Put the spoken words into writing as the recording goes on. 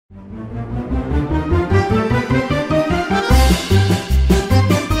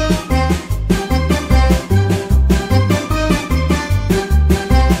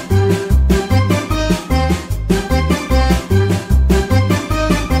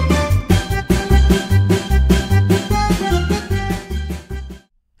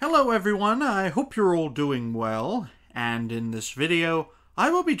Hello everyone, I hope you're all doing well, and in this video I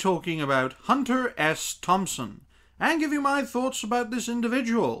will be talking about Hunter S. Thompson, and give you my thoughts about this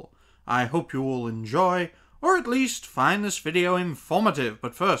individual. I hope you all enjoy, or at least find this video informative,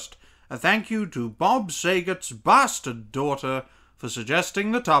 but first, a thank you to Bob Segat's bastard daughter for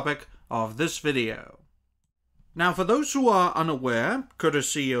suggesting the topic of this video. Now for those who are unaware,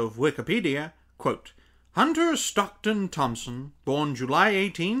 courtesy of Wikipedia, quote, Hunter Stockton Thompson, born July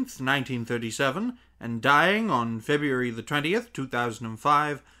 18th, 1937, and dying on February the 20th,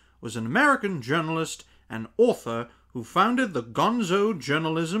 2005, was an American journalist and author who founded the gonzo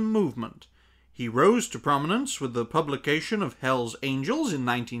journalism movement. He rose to prominence with the publication of Hell's Angels in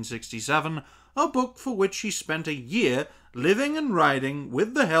 1967, a book for which he spent a year living and riding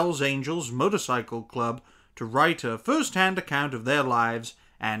with the Hell's Angels Motorcycle Club to write a first-hand account of their lives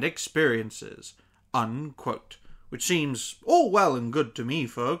and experiences. Unquote. Which seems all well and good to me,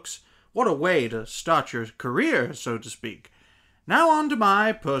 folks. What a way to start your career, so to speak. Now on to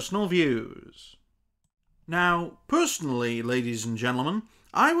my personal views. Now, personally, ladies and gentlemen,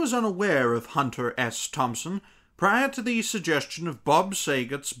 I was unaware of Hunter S. Thompson prior to the suggestion of Bob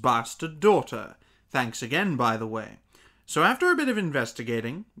Saget's bastard daughter. Thanks again, by the way. So after a bit of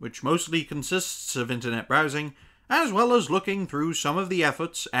investigating, which mostly consists of internet browsing, as well as looking through some of the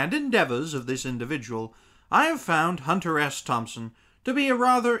efforts and endeavors of this individual, I have found Hunter S. Thompson to be a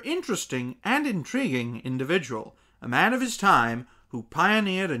rather interesting and intriguing individual, a man of his time who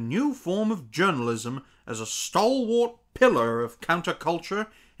pioneered a new form of journalism as a stalwart pillar of counterculture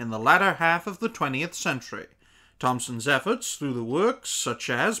in the latter half of the 20th century. Thompson's efforts through the works such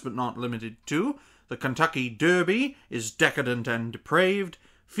as, but not limited to, The Kentucky Derby is Decadent and Depraved,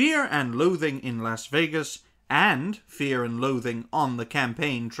 Fear and Loathing in Las Vegas, and Fear and Loathing on the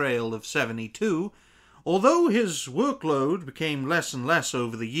Campaign Trail of '72, although his workload became less and less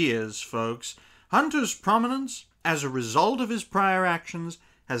over the years, folks, Hunter's prominence, as a result of his prior actions,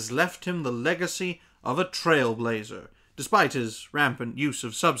 has left him the legacy of a trailblazer. Despite his rampant use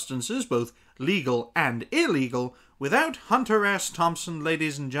of substances, both legal and illegal, without Hunter S. Thompson,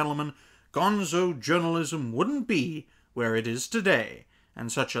 ladies and gentlemen, gonzo journalism wouldn't be where it is today, and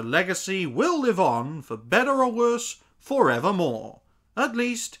such a legacy will live on, for better or worse, forevermore. At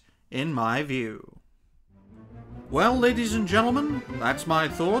least, in my view. Well, ladies and gentlemen, that's my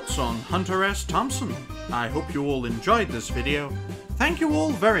thoughts on Hunter S. Thompson. I hope you all enjoyed this video. Thank you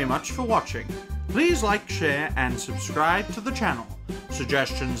all very much for watching. Please like, share, and subscribe to the channel.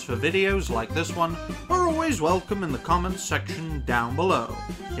 Suggestions for videos like this one are always welcome in the comments section down below.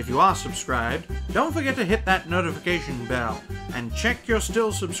 If you are subscribed, don't forget to hit that notification bell, and check you're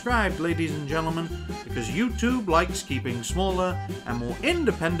still subscribed, ladies and gentlemen, because YouTube likes keeping smaller and more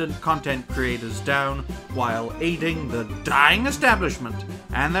independent content creators down while aiding the dying establishment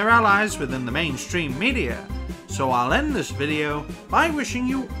and their allies within the mainstream media. So I'll end this video by wishing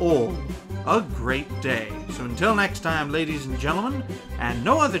you all a great day. So until next time, ladies and gentlemen, and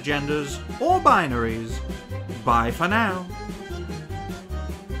no other genders or binaries, bye for now.